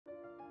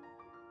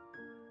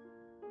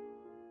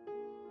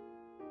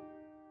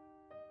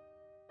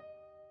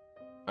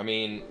I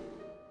mean,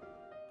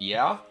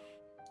 yeah.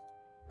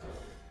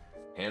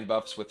 Hand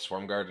buffs with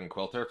Swarmguard and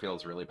Quilter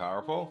feels really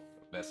powerful.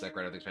 Best deck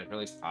right at the expansion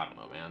release? I don't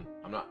know, man.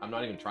 I'm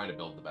not even trying to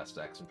build the best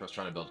decks. I'm just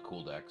trying to build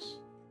cool decks.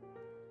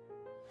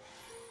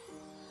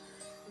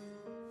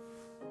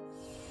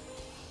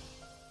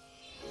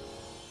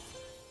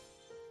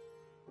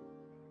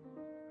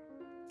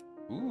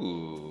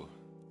 Ooh.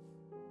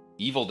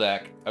 Evil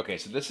deck. Okay,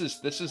 so this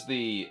is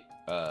the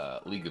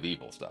League of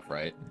Evil stuff,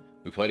 right?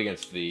 We played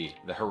against the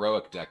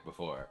heroic deck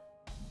before.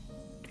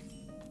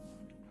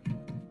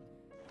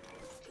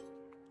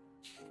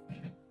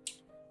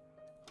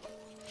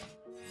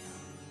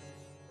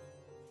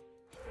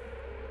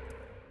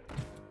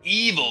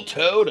 Evil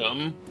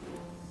Totem?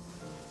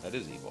 That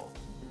is evil.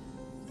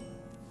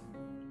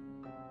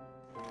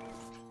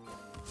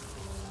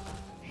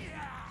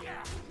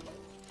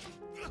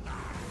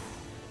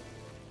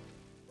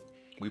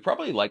 We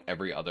probably like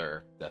every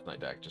other Death Knight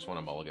deck. Just want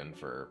a mulligan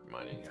for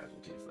mining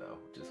casualties, though,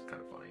 which is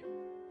kind of funny.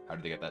 How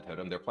did they get that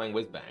totem? They're playing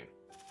Whizbang.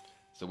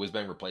 So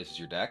Whizbang replaces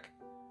your deck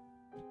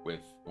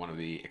with one of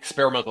the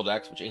experimental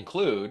decks, which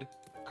include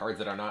cards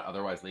that are not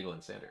otherwise legal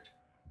in Standard.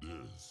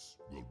 This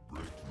will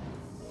break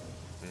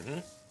you. Mm-hmm.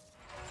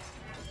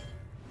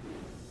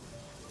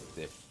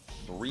 They have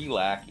 3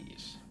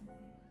 lackeys.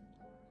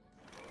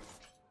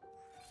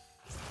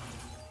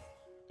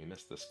 We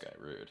missed this guy,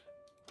 rude.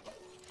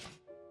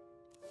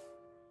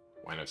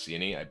 Why no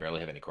C&E? I barely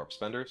have any corpse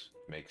spenders.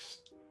 Makes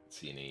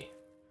C&E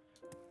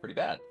pretty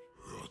bad.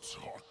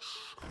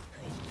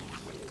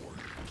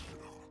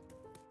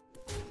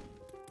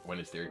 When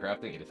is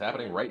Theorycrafting? It is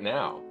happening right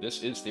now.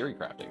 This is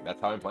Theorycrafting. That's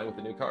how I'm playing with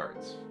the new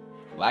cards.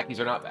 Lackeys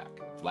are not back.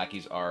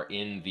 Lackeys are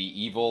in the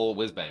evil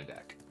Whizbang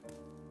deck.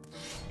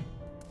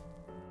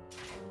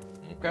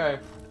 Okay.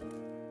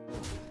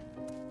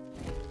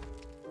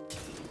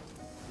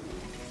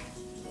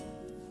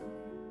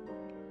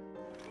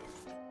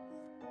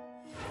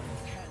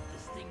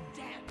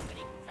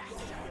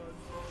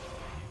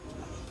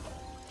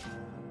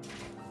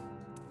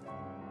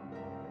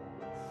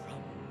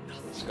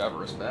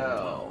 Discover a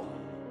spell.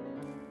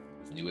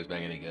 Is new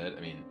Whizbang any good? I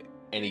mean,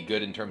 any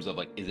good in terms of,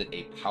 like, is it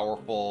a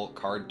powerful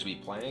card to be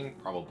playing?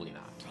 Probably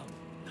not.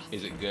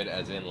 Is it good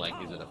as in, like,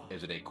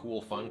 is it a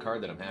cool, fun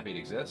card that I'm happy it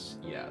exists?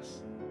 Yes.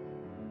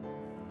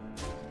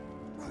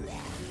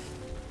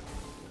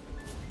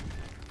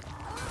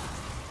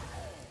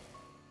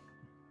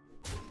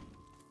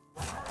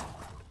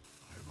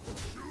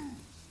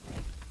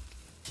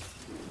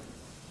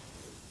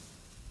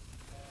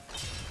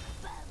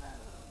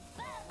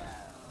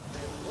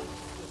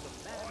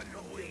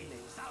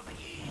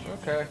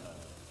 Okay.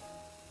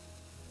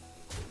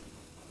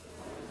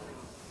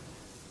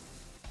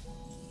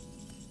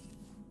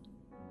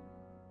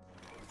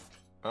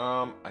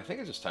 I think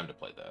it's just time to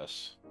play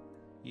this.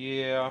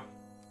 Yeah.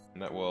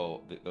 And that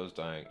will... those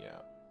dying... Yeah.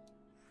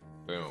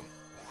 Boom.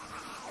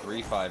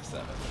 3, 5,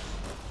 7.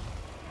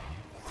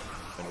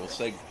 And we'll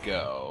say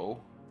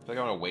go. I think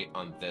I want to wait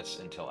on this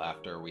until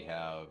after we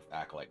have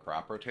Acolyte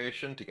Crop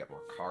Rotation to get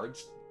more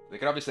cards. They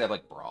could obviously have,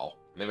 like, Brawl.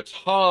 They have a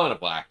ton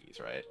of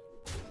Blackies, right?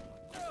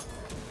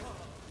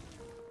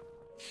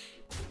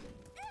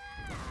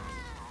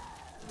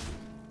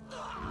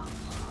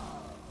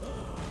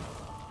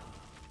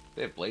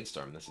 They have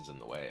Bladestorm, this is in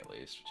the way at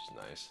least, which is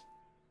nice.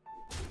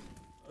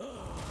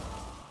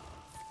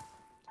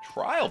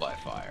 Trial by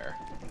Fire.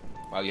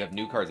 Wow, you have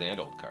new cards and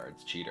old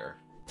cards. Cheater.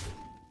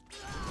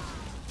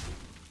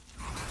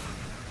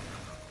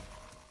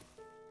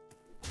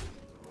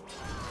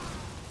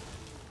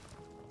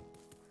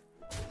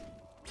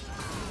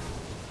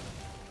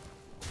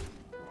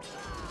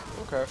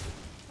 Okay.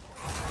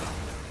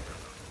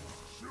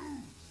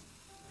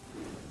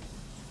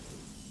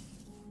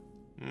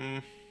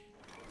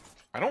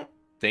 I don't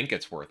think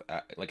it's worth...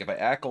 like, if I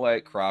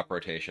Acolyte Crop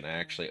Rotation, I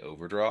actually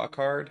overdraw a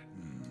card.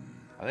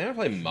 I think I'm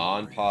gonna play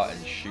Monpa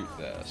and shoot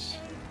this.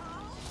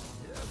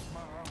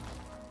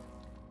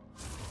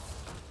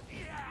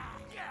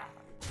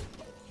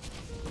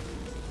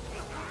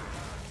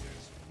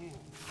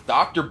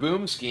 Dr.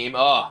 Boom scheme.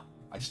 Ugh.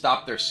 I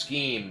stopped their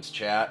schemes,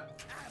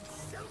 chat.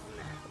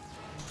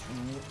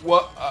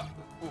 What?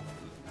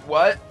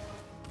 What?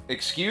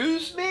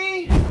 Excuse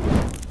me?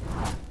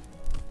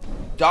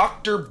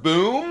 Dr.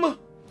 Boom?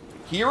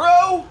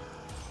 Hero?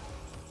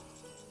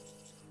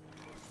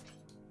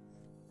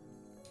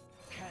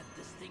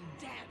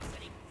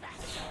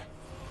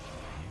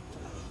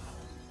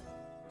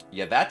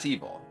 Yeah, that's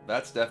evil.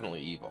 That's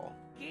definitely evil.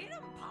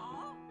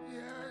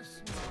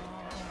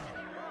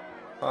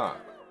 Huh.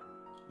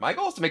 My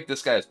goal is to make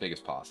this guy as big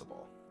as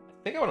possible.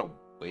 I think I want to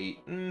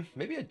wait.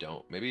 Maybe I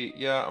don't. Maybe,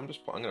 yeah, I'm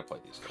gonna play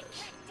these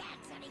guys.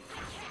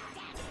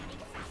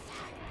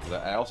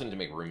 I also need to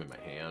make room in my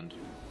hand.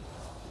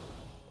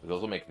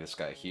 Those will make this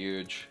guy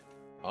huge.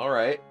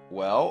 Alright,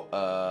 well,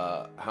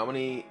 how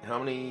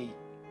many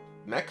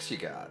mechs you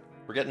got?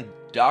 We're getting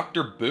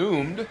Dr.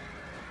 Boomed.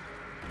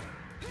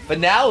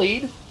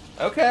 Finale'd.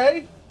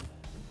 Okay.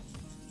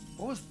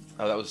 What was...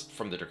 Oh, that was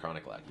from the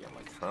Draconic Lackey. I'm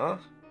like, huh?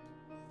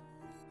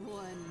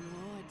 One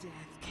more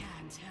death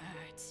can't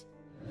hurt.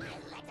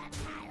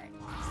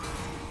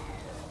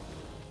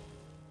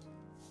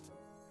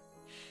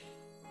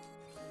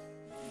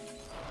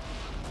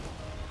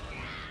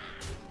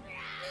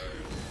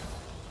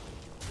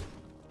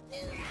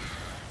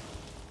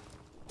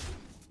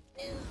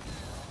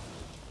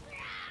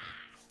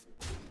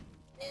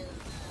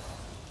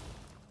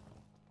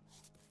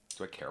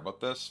 Do I care about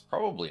this?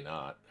 Probably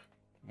not.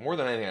 More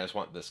than anything, I just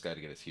want this guy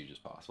to get as huge as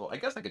possible. I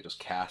guess I could just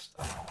cast...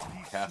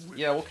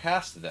 Yeah, we'll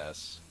cast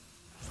this.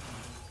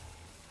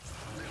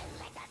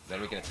 Then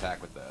we can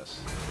attack with this,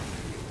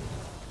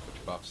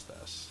 which buffs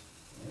this.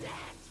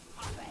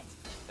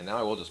 And now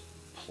I will just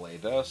play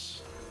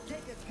this.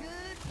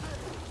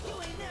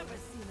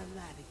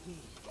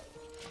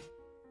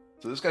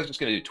 So this guy's just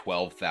going to do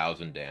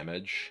 12,000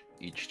 damage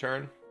each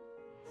turn.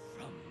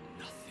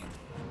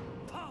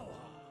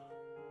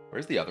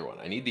 Where's the other one?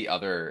 I need the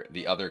other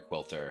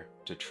quilter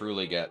to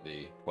truly get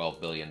the 12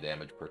 billion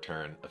damage per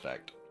turn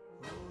effect.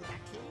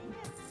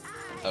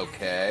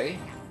 Okay.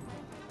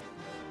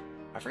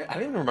 I forget. I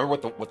don't even remember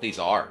what these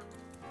are.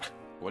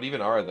 What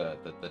even are the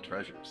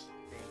treasures?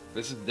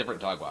 This is a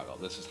different Togwaggle.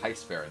 This is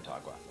Heistfair and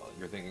Togwaggle.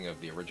 You're thinking of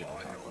the original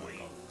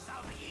Togwaggle.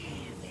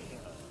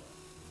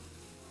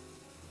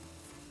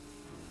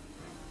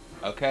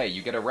 Okay,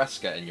 you get a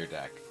Reska in your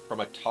deck from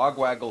a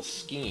Togwaggle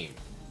scheme.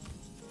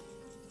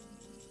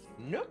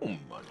 No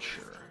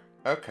Muncher.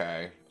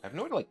 Okay. I have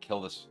no way to, like,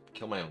 kill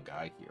my own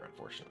guy here,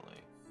 unfortunately.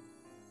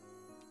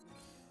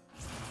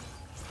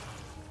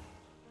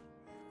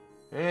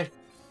 This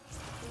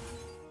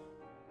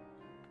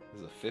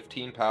is a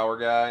 15 power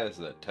guy, this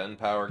is a 10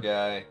 power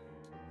guy.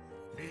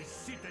 The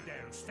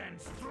citadel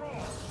stands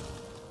strong.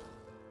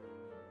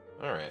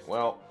 Alright,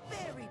 well.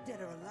 Very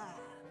dead or alive.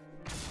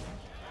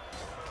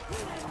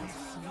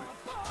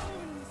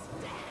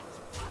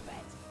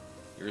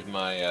 Here's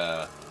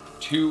my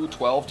two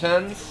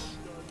 12-10s,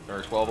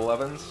 or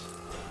 12-11s.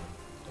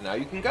 And now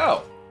you can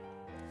go.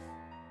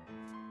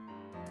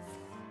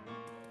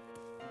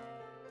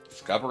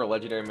 Discover a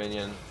legendary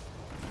minion.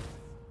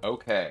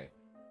 Okay.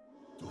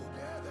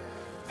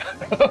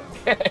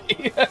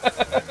 Okay.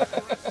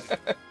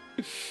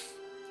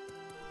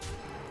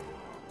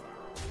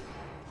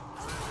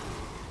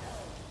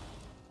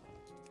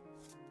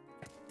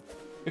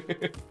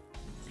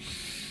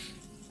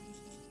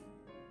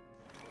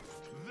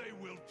 They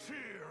will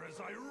cheer as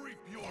I reap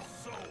your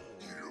soul.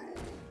 You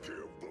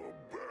give the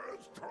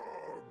best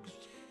hugs.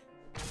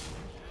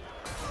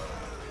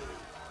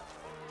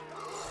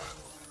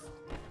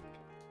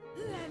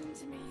 Lend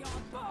me your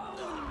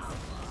bones.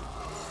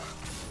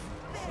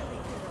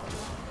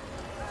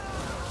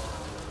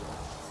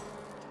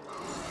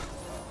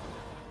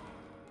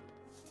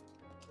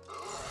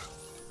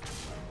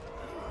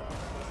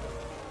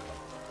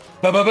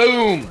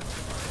 Ba-ba-boom!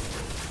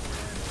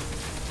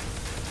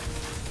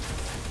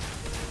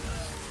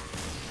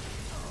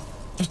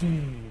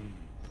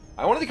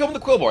 I wanted to kill him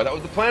with the Quillboar. That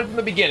was the plan from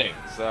the beginning,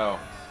 so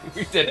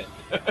we did it.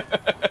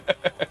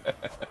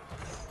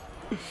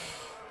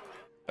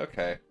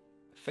 Okay.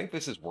 I think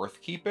this is worth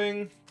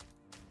keeping.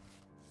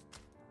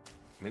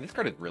 I mean, this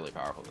card is really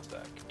powerful in this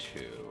deck,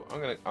 too.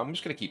 I'm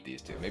just gonna keep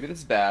these two. Maybe this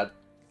is bad.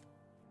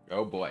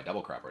 Oh boy,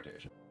 double crop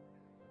rotation.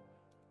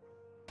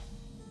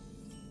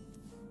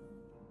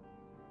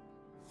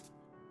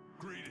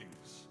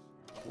 Greetings.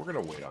 We're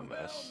gonna wait on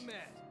this.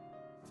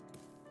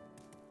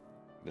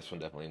 This one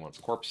definitely wants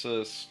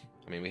corpses.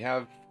 I mean, we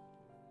have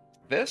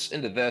this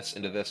into this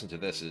into this into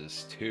this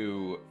is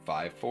two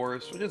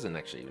 5/4s, which isn't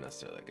actually even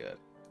necessarily good.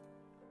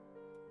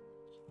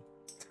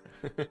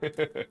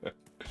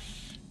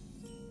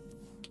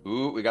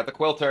 Ooh, we got the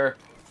Quilter.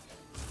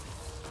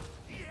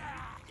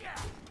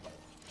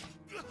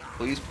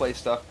 Please play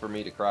stuff for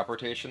me to crop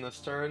rotation this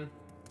turn.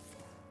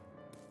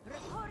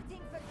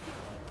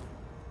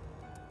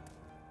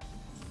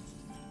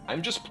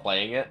 I'm just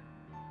playing it.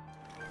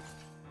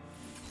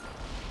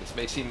 This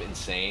may seem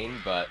insane,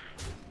 but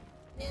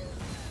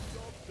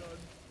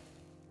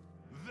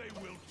They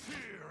will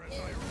cheer as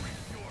I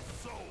reap your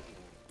soul.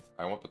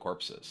 I want the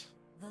corpses.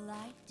 The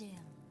light dims,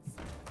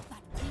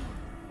 but we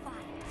fight.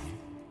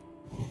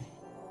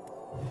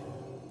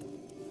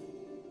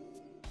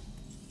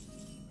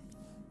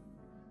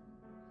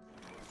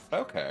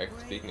 Okay,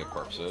 speaking of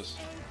corpses.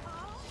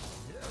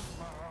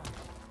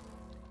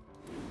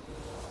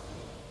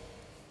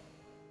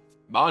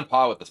 Ma and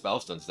Pa with the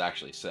Spellstones is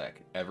actually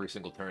sick. Every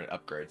single turn it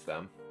upgrades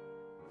them.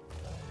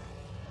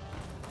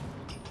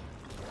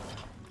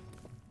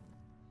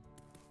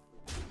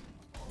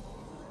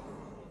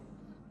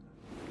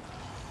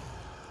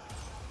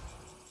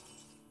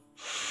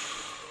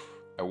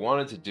 I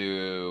wanted to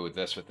do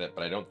this with it,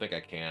 but I don't think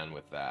I can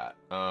with that.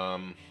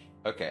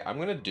 Okay, I'm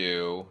gonna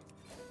do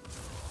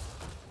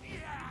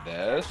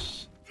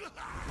this.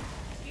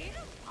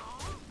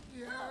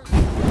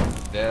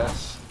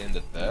 This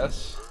into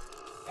this.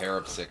 Pair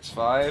of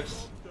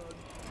 6/5s.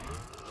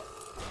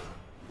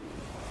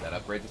 That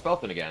upgrades the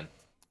Spellstone again.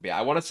 But yeah,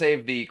 I want to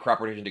save the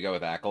crop rotation to go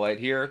with Acolyte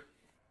here.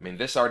 I mean,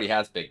 this already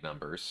has big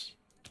numbers,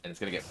 and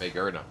it's going to get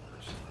bigger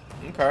numbers.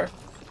 Okay.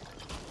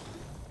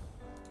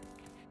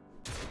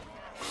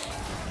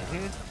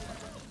 Mhm.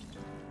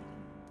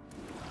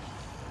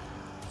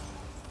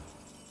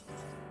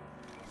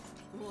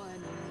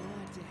 One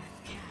more death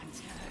can't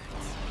hurt.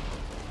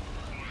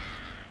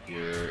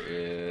 Here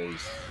is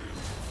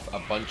a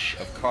bunch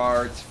of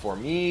cards for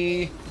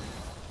me.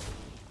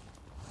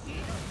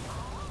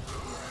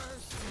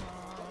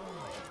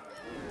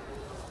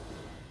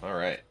 All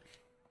right.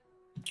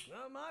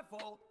 Not my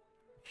fault.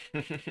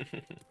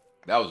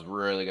 That was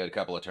really good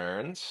couple of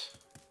turns.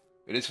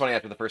 It is funny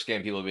after the first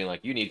game, people being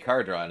like, "You need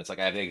card draw," and it's like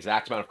I have the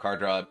exact amount of card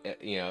draw,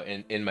 you know,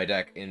 in my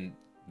deck in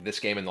this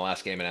game and the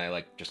last game, and I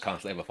like just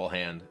constantly have a full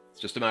hand. It's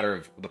just a matter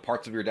of the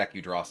parts of your deck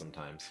you draw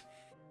sometimes.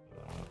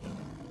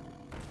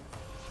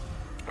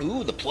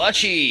 Ooh, the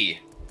plushie.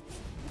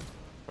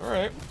 All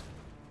right.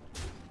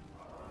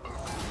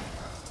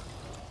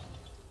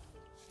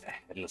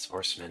 Headless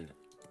Horseman.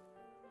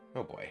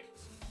 Oh boy.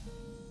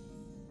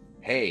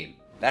 Hey,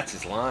 that's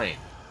his line.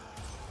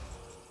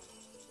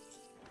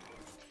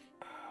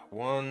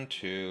 1,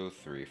 2,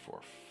 3,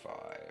 4,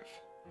 5.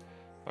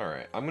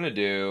 Alright, I'm gonna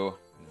do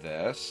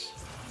this.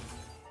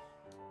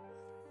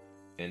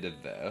 Into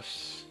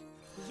this.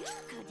 You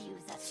could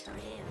use a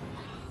trim.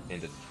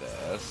 Into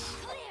this.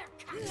 Clear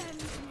cut.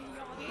 Lend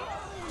me your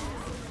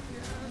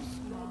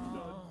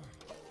bones.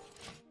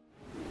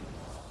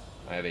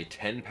 I have a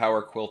 10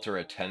 power Quilter,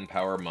 a 10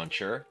 power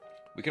Muncher.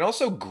 We can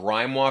also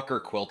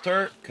Grimewalker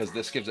Quilter, because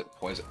this gives it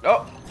poison.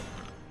 Oh!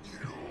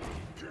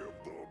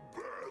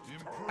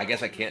 I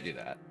guess I can't do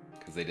that,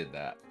 because they did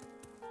that.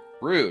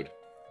 Rude.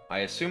 I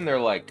assume they're,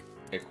 like,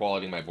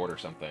 equalitying my board or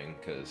something,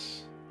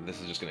 because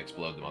this is just going to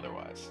explode them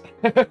otherwise.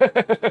 The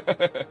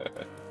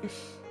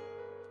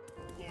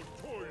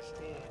toy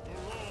store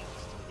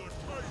belongs to the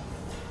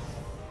Titans.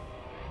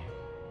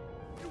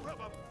 You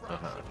have a fraction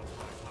of my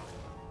life.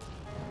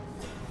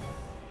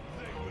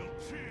 They will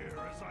cheer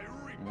as I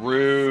reap your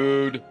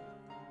Rude.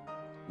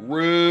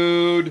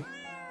 Rude.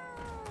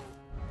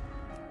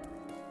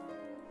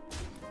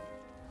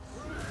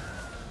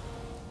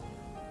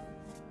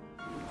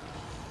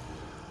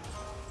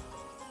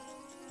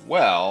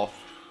 Well.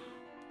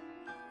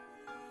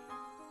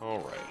 All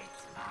right.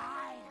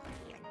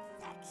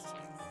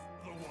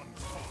 the one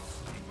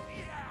costing.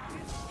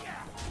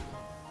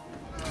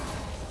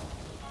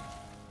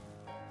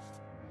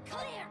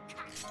 Clear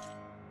cut.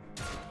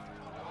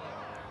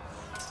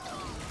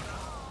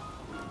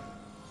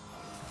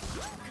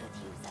 You could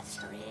use a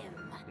trim.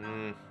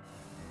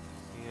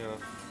 Yeah.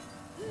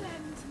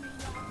 Lend me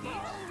your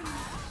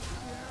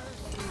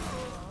bones.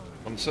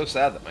 I'm so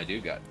sad that my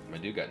dude got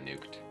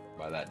nuked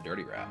by that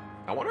dirty rat.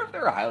 I wonder if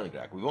they're a Highland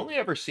deck. We've only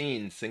ever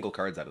seen single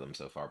cards out of them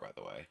so far, by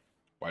the way.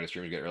 Why do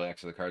streamers get early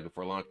access to the cards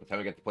before launch? By the time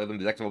we get to play them,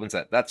 the deck's have been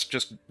set. That's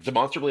just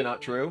demonstrably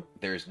not true.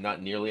 There's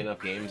not nearly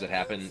enough games that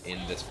happen in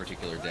this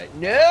particular day.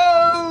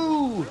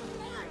 No!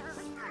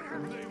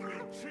 They will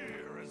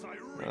cheer as I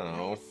reap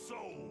Oh. your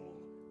soul.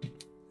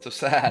 So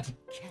sad.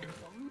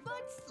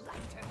 But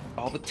slighter.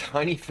 All the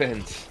tiny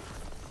fins.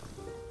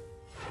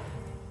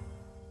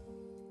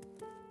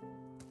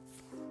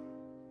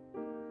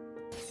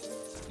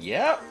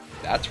 Yep,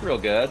 that's real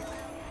good.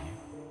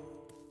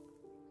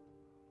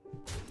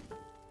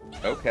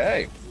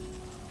 Okay.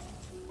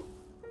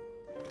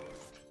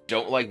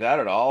 Don't like that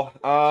at all.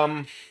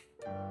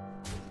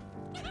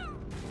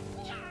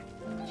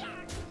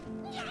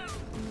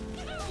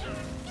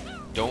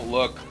 Don't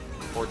look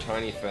for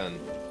Tiny Fin.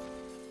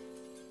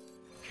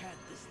 Can't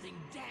this thing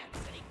dance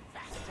any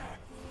faster?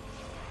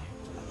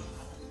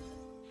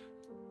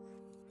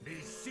 The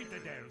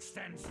citadel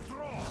stands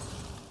strong.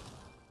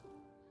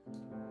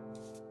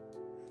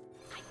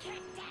 I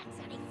can't dance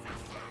any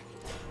faster.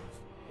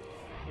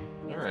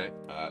 Alright.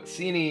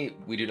 Seany,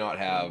 we do not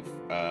have,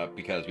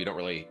 because we don't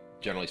really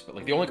generally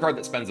like the only card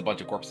that spends a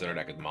bunch of corpses in our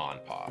deck is Ma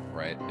and Pa,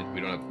 right?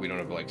 We don't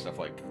have like stuff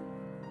like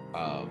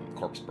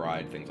Corpse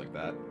Bride, things like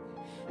that.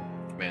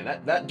 Man,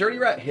 that dirty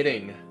rat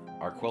hitting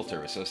our Quilter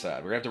was so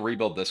sad. We're gonna have to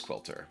rebuild this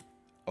Quilter.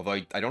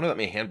 Although I don't know that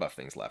many hand buff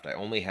things left. I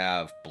only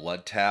have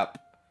Blood Tap.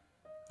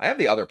 I have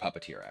the other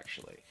Puppeteer,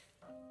 actually.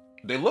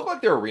 They look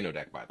like they're a Reno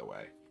deck, by the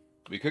way.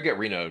 We could get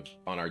Reno'd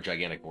on our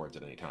gigantic boards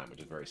at any time,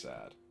 which is very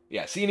sad.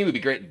 Yeah, Seany would be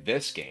great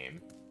this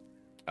game,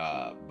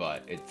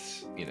 but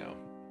it's, you know,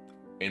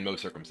 in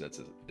most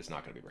circumstances, it's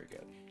not going to be very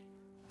good.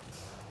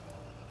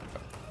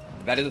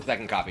 That is a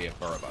second copy of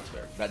Burrow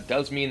Buster. That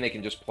does mean they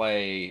can just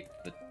play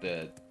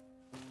the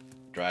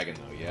dragon,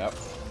 though. Yep.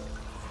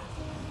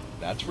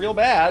 That's real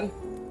bad.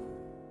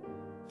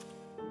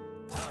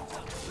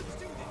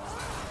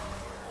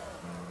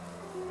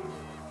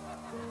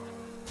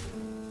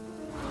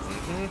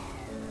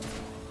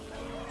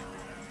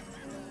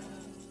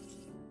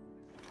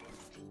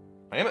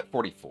 I am at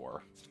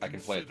 44. I can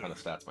play a ton of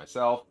stats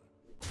myself.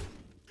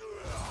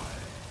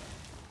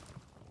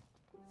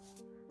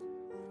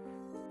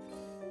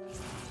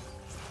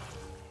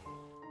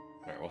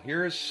 Alright, well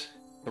here's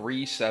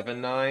 3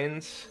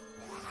 7/9s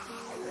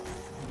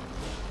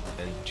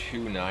and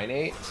 2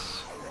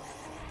 9/8s.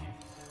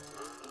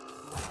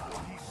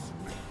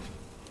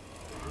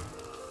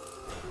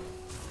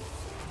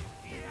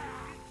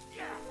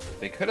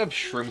 They could have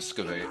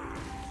Shroomscavate,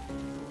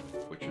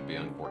 which would be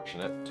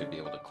unfortunate to be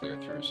able to clear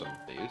through some of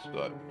these,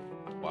 but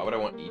why would I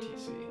want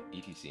ETC?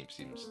 ETC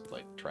seems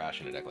like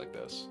trash in a deck like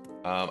this.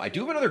 I do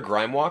have another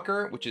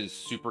Grimewalker, which is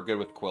super good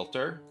with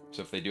Quilter.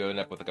 So if they do end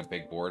up with like a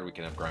big board, we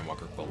can have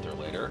Grimewalker Quilter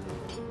later.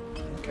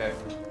 Okay.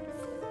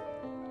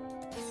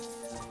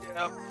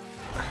 Yep.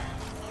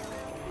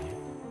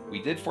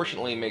 We did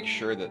fortunately make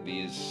sure that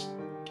these,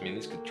 I mean,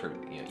 these could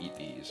eat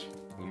these.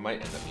 We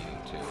might end up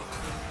needing to.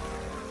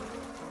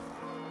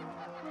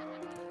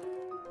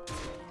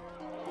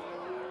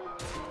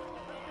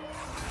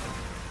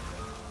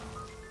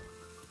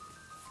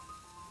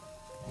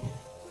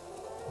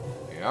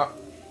 Yeah.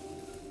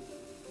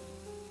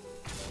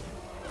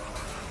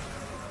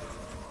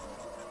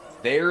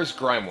 There's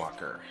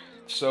Grimewalker.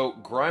 So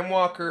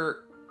Grimewalker,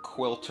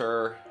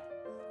 Quilter.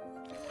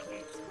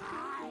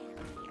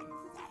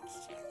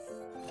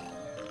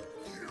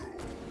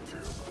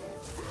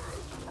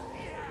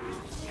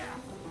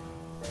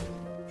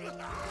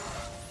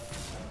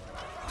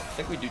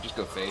 I think we do just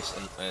go face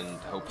and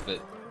hope that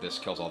this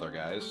kills all their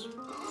guys.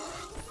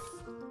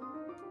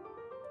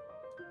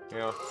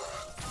 Yeah.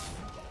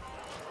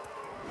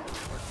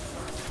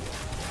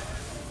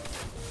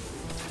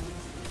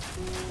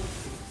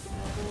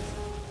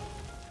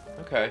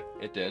 Okay,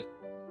 it did.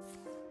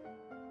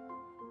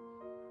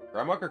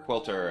 Grimewalker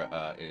Quilter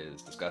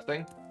is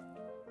disgusting.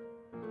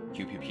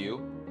 Pew pew pew.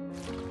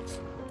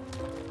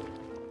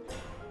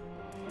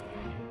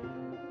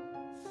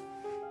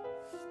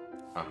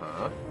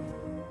 Uh-huh.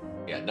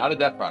 Yeah, not a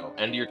death rattle.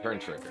 End of your turn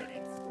trigger.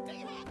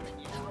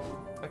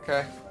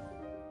 Okay.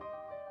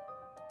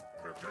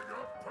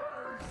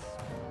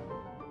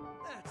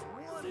 That's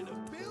 1 in a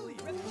billion.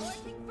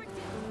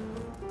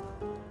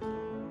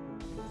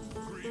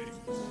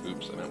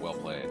 Oops, I meant well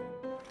played.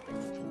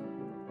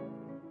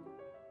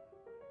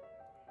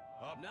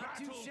 Not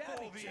too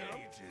shabby,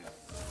 chump.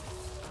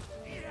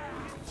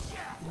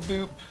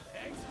 Boop.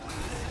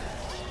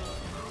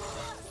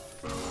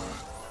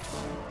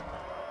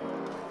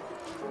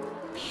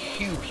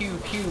 Pew pew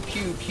pew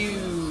pew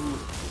pew.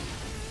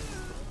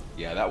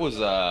 Yeah, that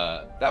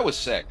was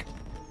sick.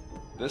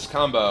 This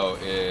combo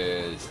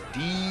is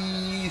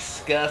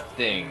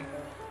disgusting.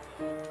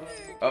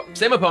 Oh,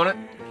 same opponent.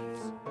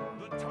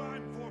 The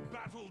time for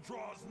battle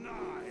draws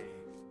nigh.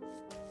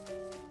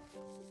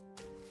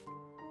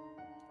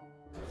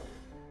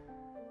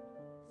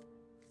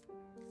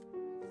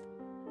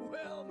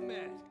 Well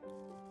met.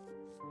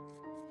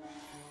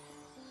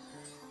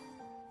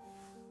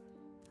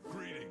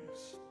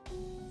 Greetings.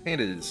 It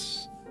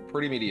is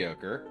pretty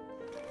mediocre.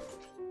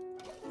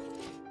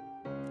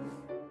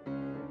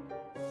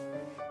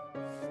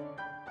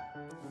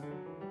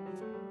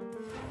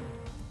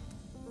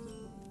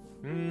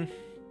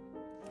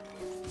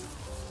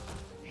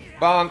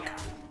 Bonk.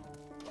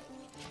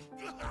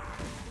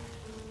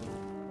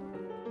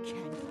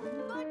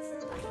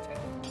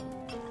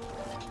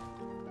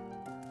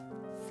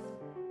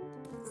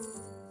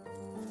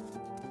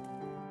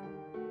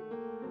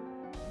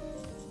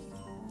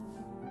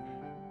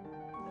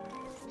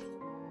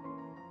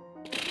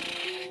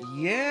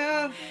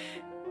 Yeah.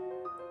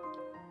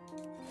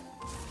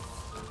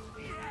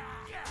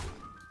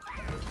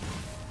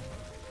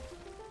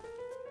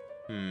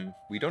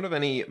 We don't have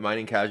any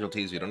mining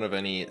casualties. We don't have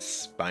any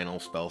spinal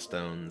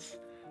spellstones.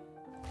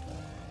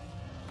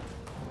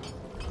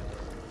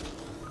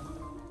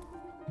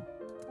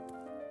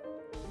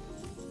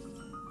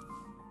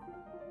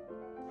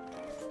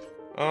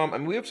 I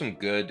mean, we have some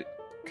good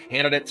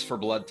candidates for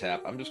blood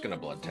tap. I'm just gonna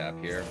blood tap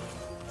here.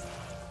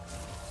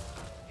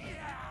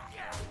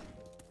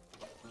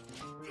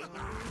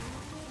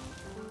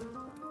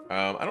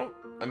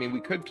 I mean,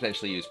 we could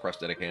potentially use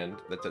prosthetic hand.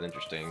 That's an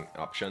interesting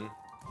option.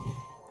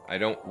 I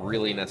don't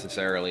really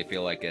necessarily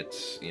feel like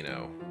it's, you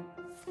know,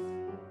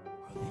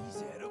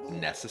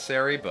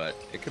 necessary, but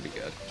it could be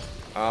good.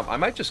 I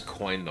might just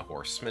coin the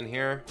horseman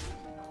here.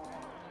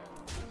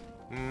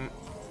 I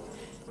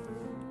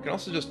can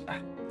also just...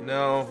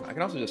 No, I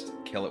can also just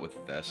kill it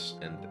with this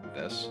and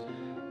this.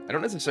 I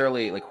don't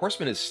necessarily... Like,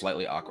 horseman is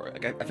slightly awkward.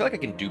 Like, I feel like I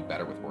can do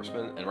better with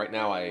horseman, and right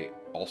now I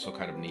also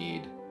kind of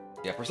need...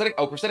 Yeah, prosthetic...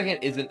 Oh, prosthetic hand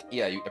isn't...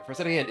 Yeah,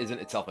 prosthetic hand isn't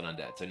itself an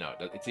undead, so no,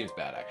 it seems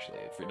bad, actually,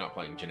 if you're not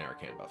playing generic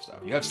hand buff stuff.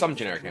 You have some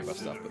generic hand buff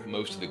stuff, but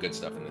most of the good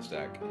stuff in this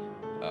deck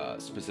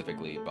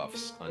specifically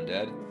buffs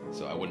undead,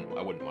 so I wouldn't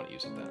want to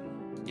use it then.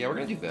 Yeah, we're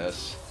gonna do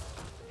this.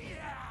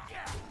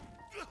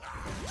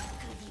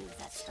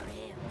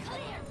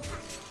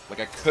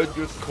 Like, I could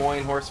just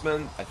coin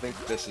horseman. I think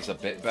this is a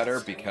bit better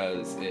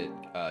because it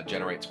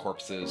generates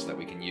corpses that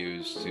we can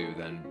use to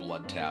then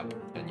blood tap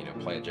and, you know,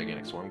 play a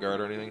gigantic swarm guard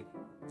or anything.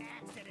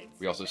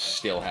 We also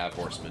still have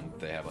horsemen.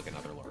 They have, like,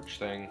 another large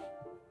thing.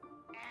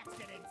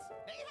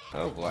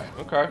 Oh, boy.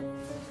 Okay.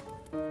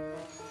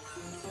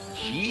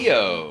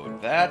 Geo!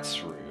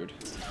 That's rude.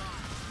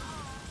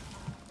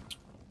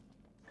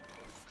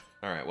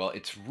 Alright, well,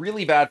 it's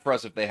really bad for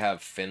us if they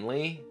have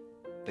Finley.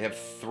 They have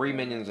 3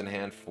 minions in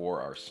hand for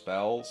our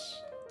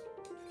spells.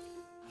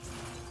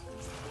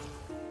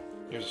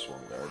 Here's a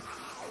swarm guard.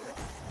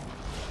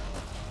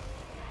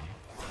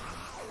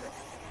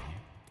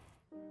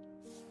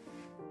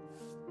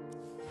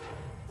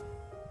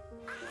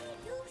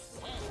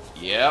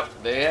 Yep,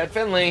 they had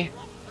Finley.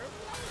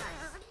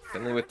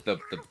 Finley with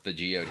the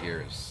geode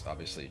here is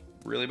obviously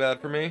really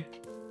bad for me.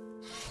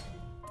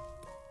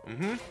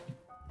 Mm-hmm.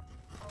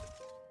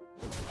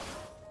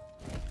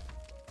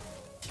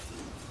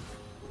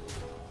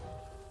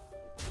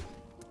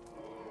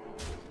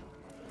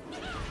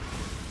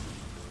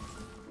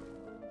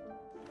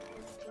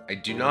 I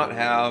do not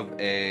have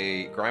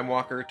a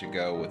Grimewalker to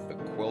go with the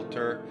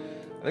Quilter.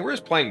 I think we're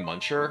just playing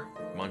Muncher.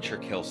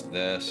 Muncher kills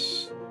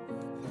this.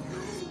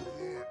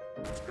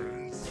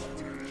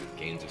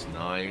 Gains us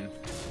 9.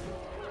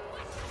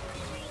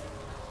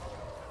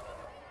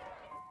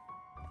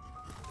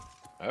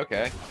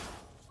 Okay.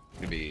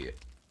 Gonna be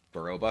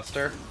Burrow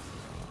Buster.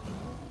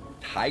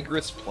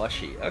 Tigress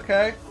Plushie.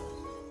 Okay.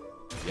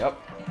 Yep.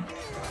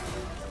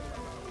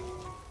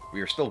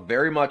 We are still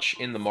very much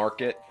in the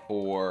market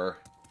for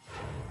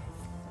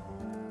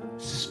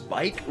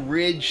Spike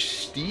Ridge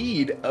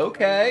Steed.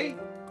 Okay.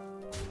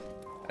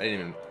 I didn't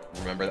even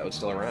remember that was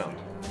still around.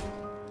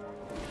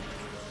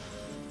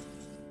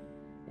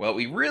 Well,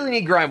 we really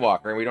need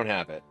Grimewalker, and we don't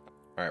have it.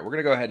 Alright, we're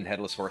gonna go ahead and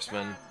Headless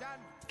Horseman.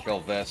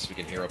 Kill this. We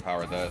can hero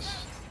power this.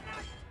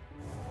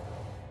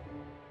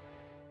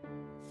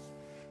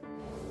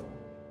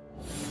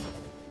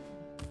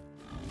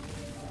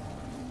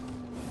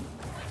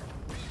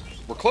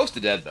 We're close to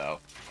dead, though.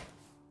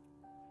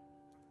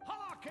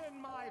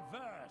 Hearken my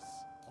verse,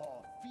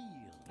 or feel.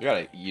 You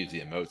gotta use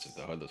the emotes of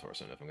the Headless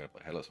Horseman if I'm gonna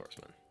play Headless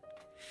Horseman.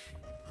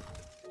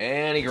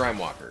 Any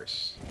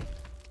Grimewalkers.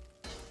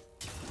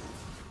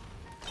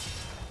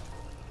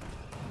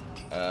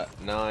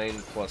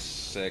 9 plus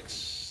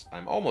 6.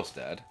 I'm almost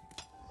dead.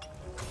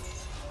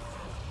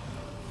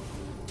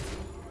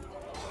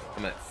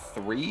 I'm at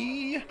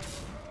 3.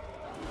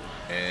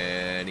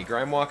 Any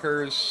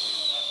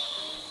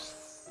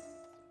Grimewalkers?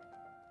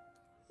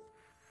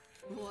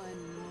 One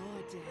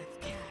more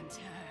death can't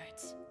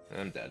hurt.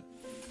 I'm dead.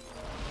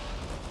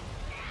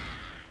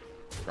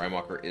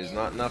 Grimewalker is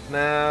not enough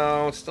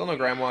now. Still no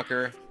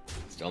Grimewalker.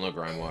 Still no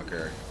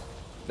Grimewalker.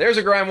 There's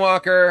a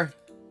Grimewalker!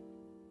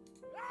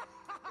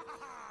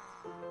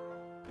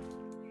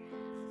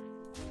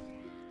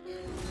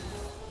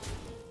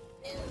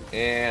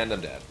 And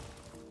I'm dead.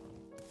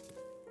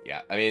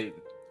 Yeah, I mean,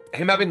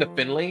 him having the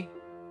Finley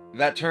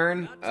that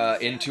turn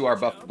into our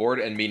buff board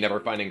and me never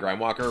finding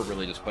Grimewalker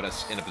really just put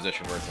us in a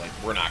position where it's like,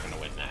 we're not going to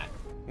win that.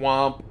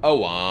 Womp. Oh,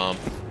 womp.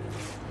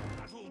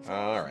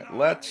 Alright,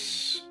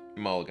 let's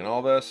mulligan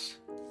all this.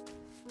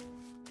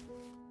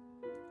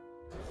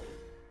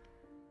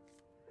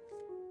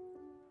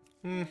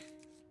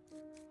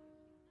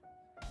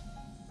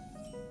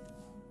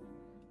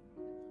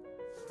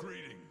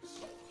 Greetings.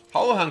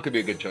 Hollowhound could be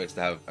a good choice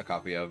to have a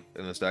copy of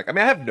in this deck. I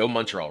mean, I have no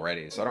Muncher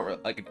already, so I don't really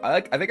like.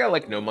 I think I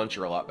like no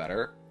Muncher a lot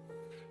better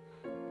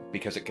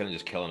because it can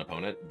just kill an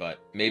opponent. But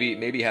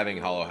maybe having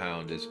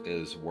Hollowhound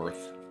is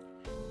worth.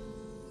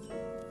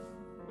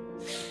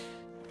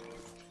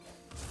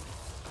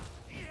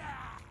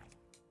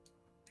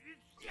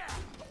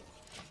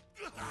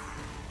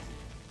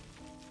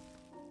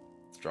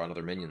 Let's draw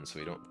another minion so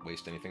we don't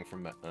waste anything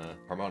from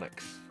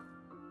harmonics.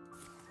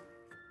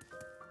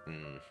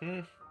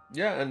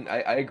 Yeah, and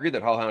I agree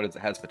that Hollowhound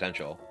has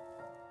potential.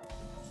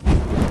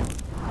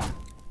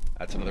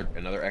 That's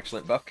another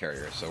excellent buff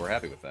carrier, so we're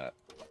happy with that.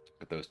 Look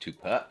at those two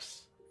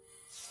pups.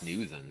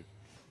 Snoozing.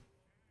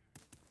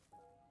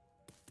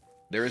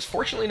 There is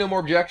fortunately no more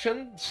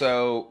objection,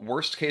 so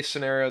worst case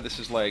scenario, this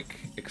is like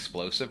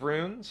explosive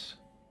runes.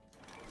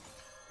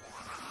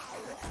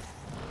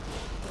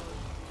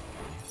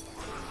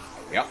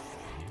 Yep.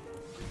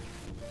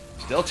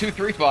 Still 2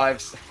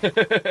 3/5s.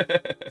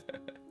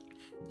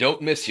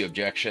 Don't miss you,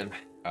 objection.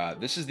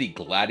 This is the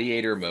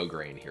Gladiator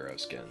Mograine hero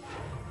skin.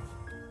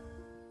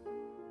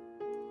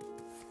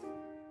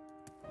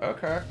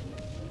 Okay.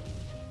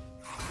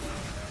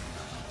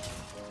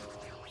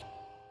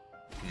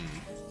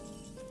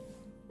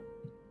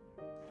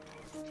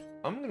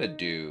 I'm gonna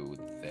do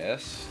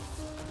this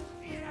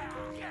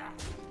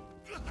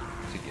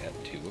to get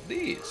 2 of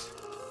these.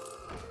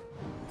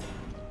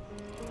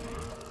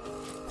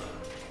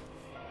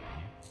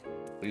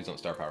 Please don't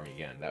star power me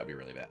again. That would be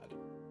really bad.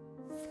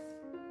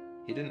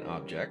 Hidden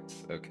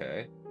objects.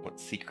 Okay. What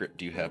secret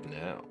do you have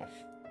now?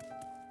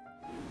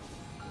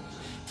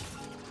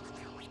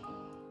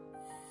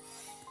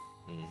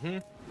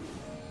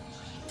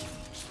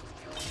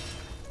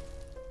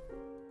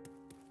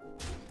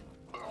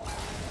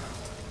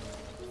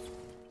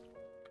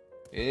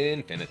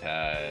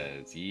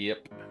 Infinitize.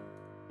 Yep.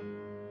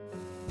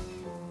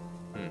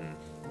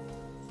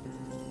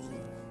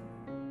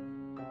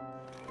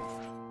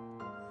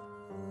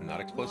 Not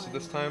explosive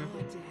this time?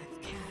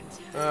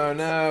 Oh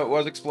no, it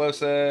was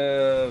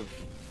explosive!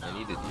 I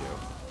needed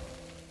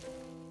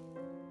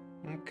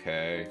you.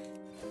 Okay.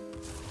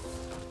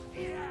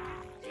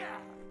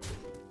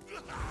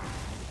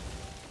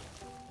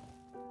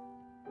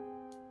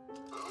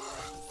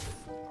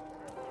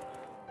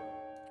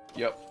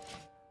 Yep.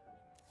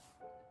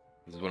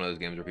 This is one of those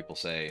games where people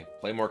say,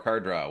 play more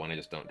card draw, when I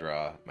just don't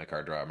draw my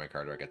card draw, or my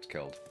card draw gets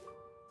killed.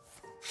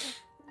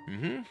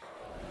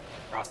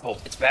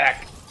 Crossbolt, it's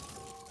back!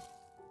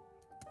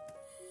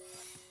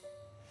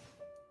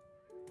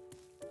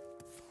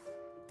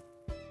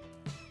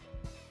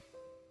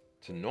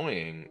 It's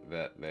annoying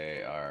that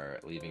they are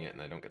leaving it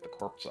and I don't get the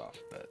corpse off,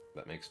 but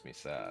that makes me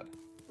sad.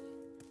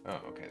 Oh,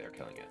 okay, they're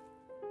killing it.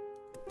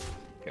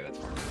 Okay, that's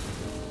fine.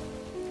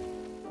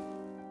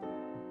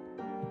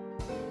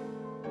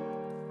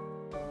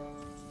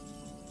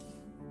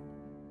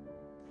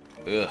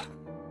 Ugh,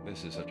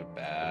 this is such a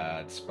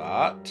bad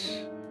spot.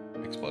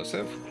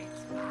 Explosive?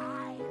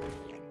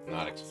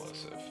 Not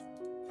explosive.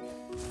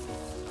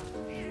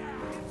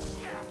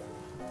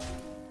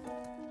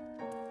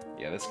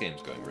 Yeah, this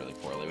game's going really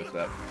poorly with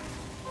that.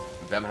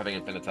 Them having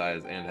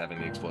Infinitize and having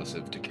the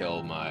explosive to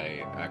kill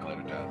my Acolyte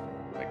of Death.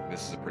 Like,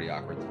 this is a pretty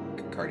awkward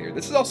card here.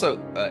 This is also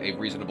a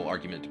reasonable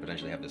argument to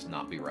potentially have this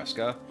not be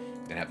Ruska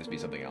and have this be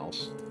something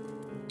else.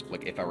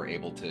 Like, if I were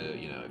able to,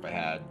 you know, if I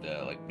had,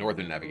 like,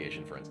 Northern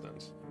Navigation, for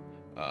instance,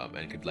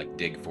 and could, like,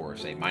 dig for,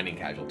 say, mining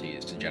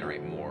casualties to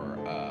generate more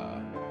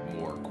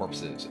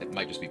corpses, it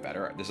might just be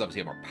better. This is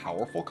obviously a more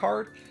powerful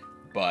card,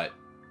 but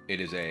it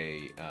is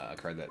a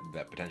card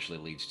that potentially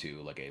leads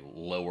to, like, a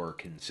lower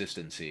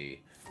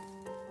consistency.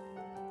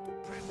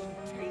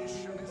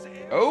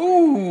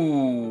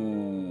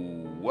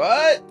 Oh!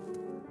 What?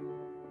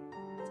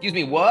 Excuse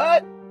me,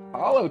 what?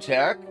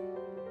 Holotech?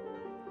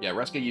 Yeah,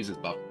 Ruska uses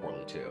buff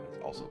poorly, too.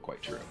 It's also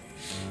quite true.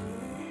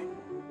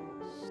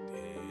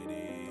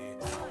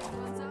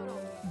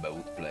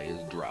 Both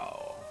players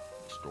draw.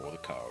 Store the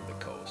card that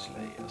calls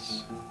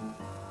Slayers.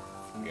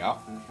 Yeah.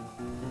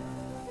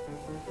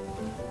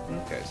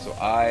 Okay, so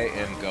I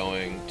am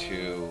going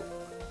to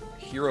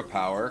Hero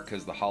Power,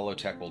 because the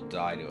Holotech will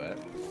die to it.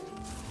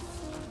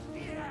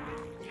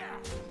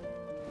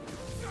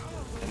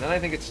 And then I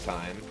think it's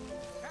time.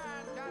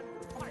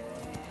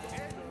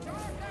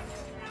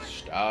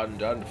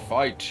 Stand and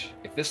fight.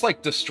 If this,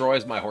 like,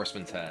 destroys my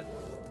Horseman's head,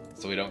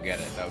 so we don't get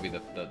it, that would be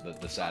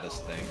the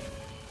saddest thing.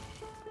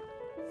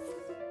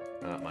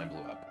 Mine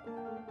blew up.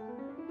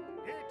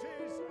 It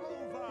is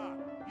over.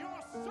 Your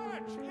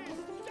search is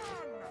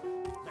done.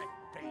 Let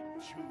fate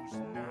choose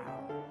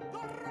now. The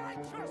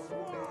righteous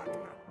one.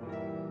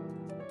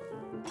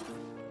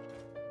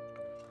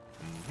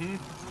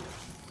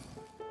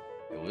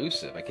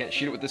 Elusive. I can't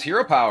shoot it with this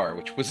hero power,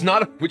 which was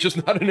not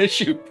an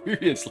issue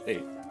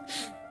previously.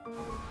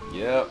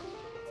 Yep.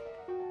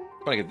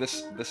 Funny,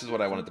 this is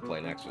what I wanted to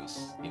play next was,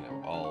 you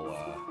know, all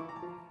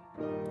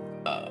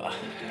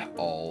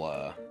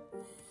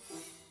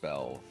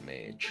Bell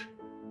Mage.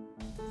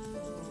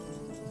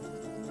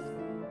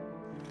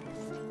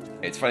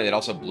 It's funny, it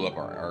also blew up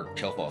our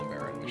Chillfallen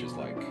Baron, which is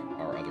like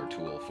our other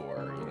tool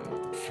for, you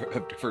know,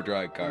 for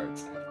drawing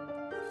cards.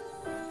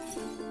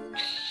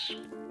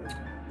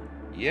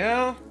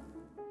 Yeah.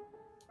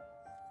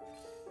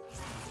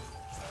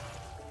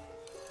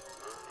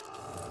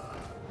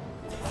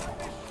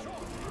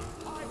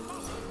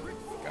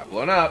 Got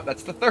blown up.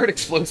 That's the third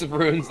explosive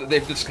runes that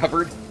they've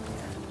discovered.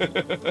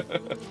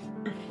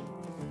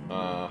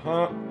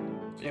 Uh-huh.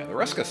 Yeah, the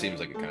Ruska seems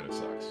like it kind of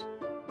sucks.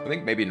 I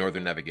think maybe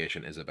Northern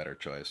Navigation is a better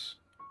choice.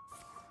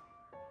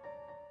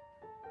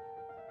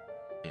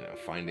 You know,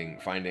 finding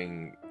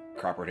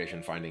crop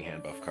rotation, finding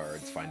hand buff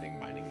cards, finding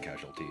mining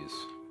casualties.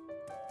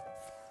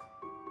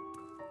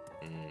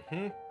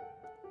 Mm-hmm.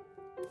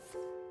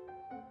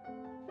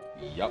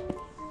 Yup.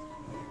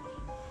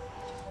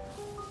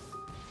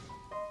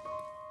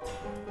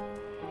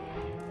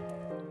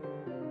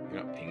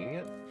 You're not pinging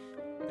it?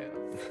 Yeah.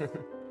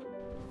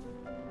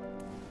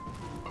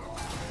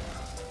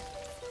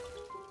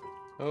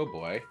 Oh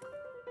boy.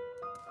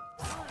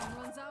 Time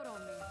runs out on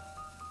me.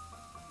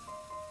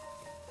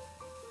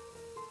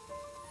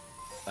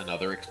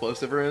 Another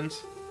explosive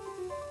runes?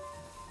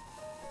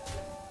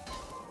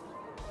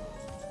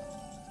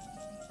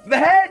 The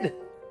head!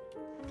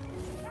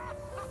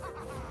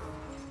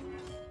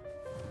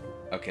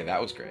 Okay,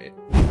 that was great.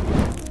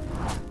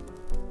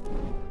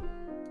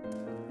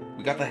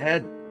 We got the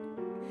head.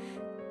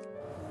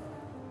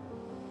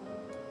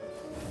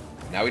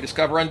 Now we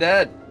discover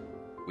undead.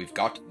 We've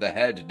got the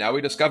head. Now we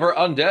discover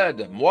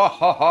undead.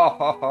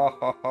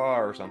 Mwahahahahaha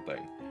or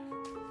something.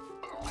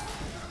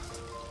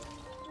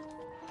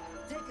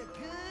 Take a good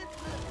look.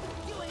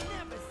 You ain't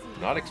never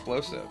seen Not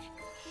explosive.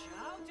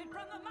 Shout it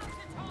from the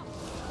mountaintop.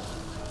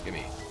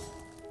 Gimme.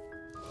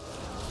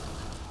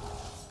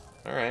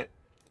 Alright.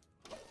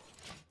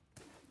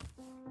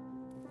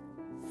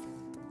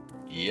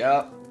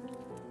 Yep.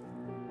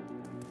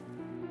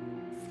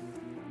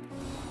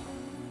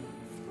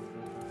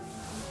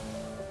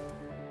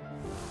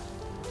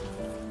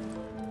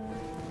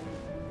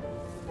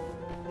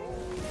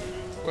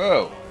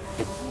 Whoa.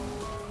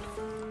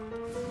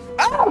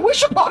 Ah!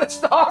 Wish upon a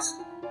star!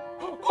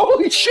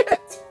 Holy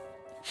shit!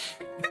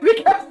 They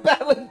kept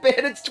battling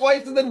bandits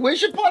twice and then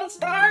wish upon a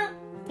star?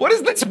 What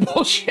is this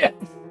bullshit?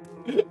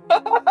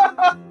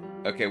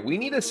 Okay, we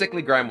need a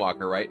sickly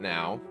Grimewalker right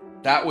now.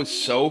 That was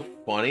so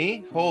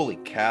funny. Holy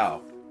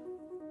cow.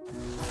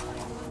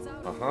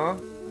 Uh-huh.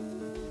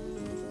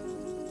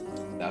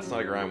 That's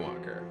not a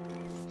Grimewalker.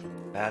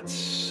 That's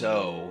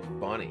so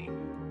bunny.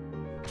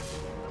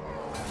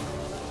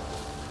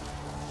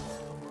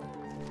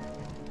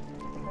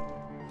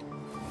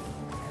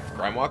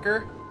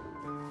 Grimewalker?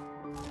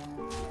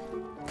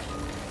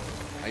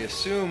 I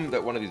assume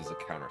that one of these is a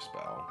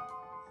counterspell.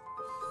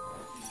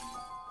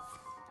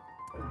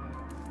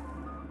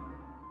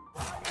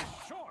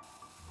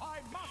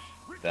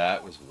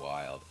 That was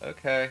wild.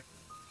 Okay.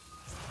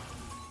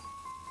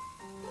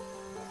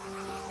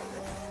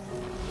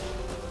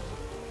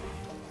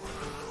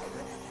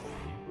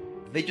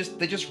 They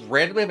just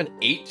randomly have an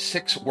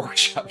 8/6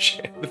 workshop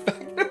chance. The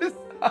fact that it's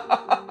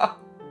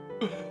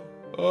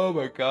oh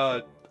my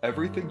god.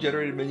 Everything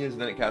generated minions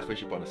and then it casts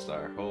Bishop on a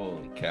star.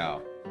 Holy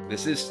cow.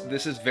 This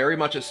is very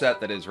much a set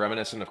that is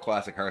reminiscent of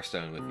classic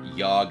Hearthstone, with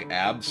Yogg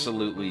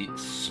absolutely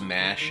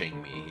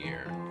smashing me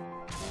here.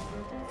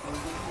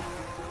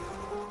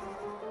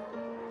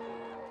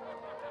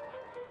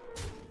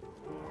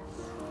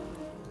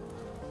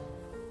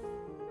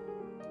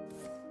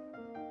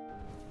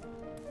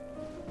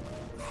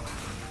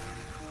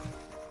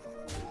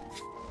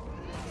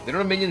 They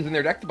don't have minions in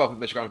their deck to buff with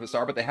Bishop on a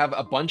star, but they have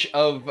a bunch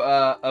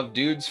of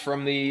dudes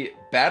from the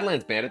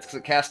Badlands Bandits because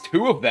it casts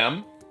 2 of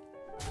them.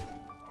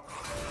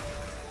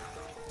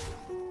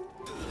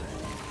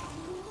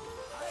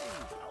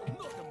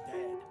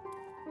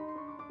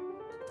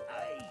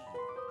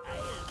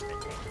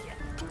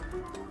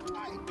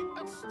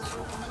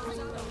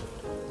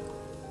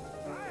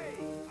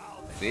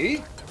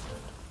 See?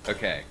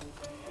 Okay.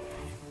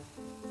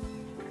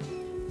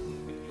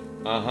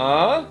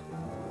 Uh-huh.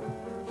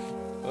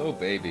 Oh,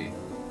 baby.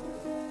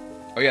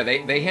 Oh, yeah,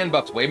 they hand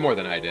buffed way more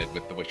than I did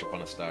with the Wish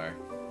Upon a Star.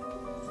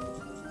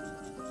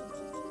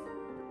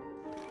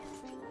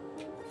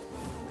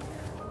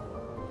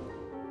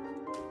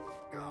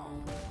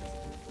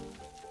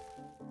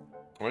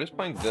 Am I just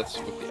playing this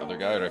with the other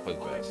guy, or do I play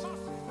this?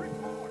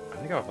 I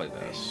think I'll play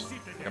this.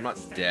 Like, I'm not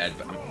dead,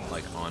 but I'm,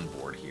 like, on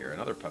board here.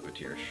 Another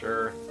Puppeteer,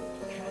 sure.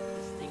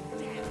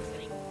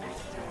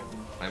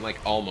 I'm, like,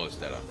 almost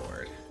dead on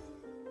board.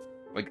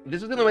 Like,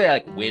 this is the only way I,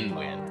 like,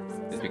 win-win.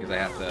 Is because I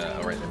have to...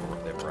 Oh, right,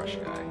 they have a Rush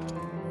guy.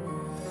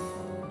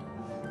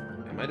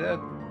 Am I dead?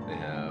 They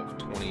have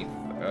 20...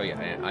 Oh,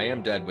 yeah, I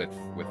am dead with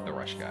the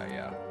Rush guy,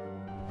 yeah.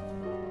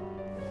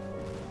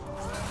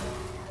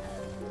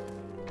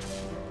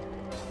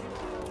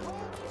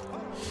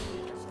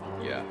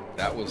 Yeah,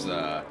 that was,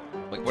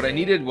 like, what I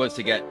needed was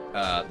to get,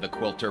 the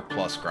Quilter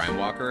plus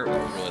Grimewalker. It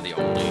was really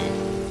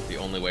the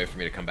only way for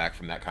me to come back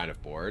from that kind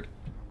of board,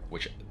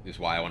 which is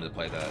why I wanted to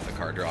play the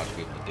card draw to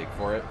be able to dig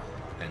for it,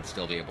 and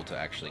still be able to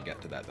actually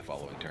get to that the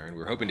following turn. We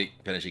were hoping to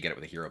potentially get it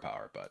with a hero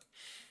power, but...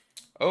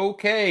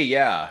 Okay,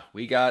 yeah,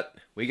 we got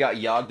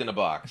Yogged in a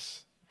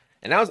box.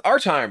 And now it's our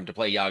time to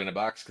play Yogged in a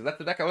box, because that's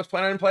the deck I was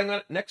planning on playing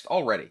on next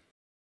already.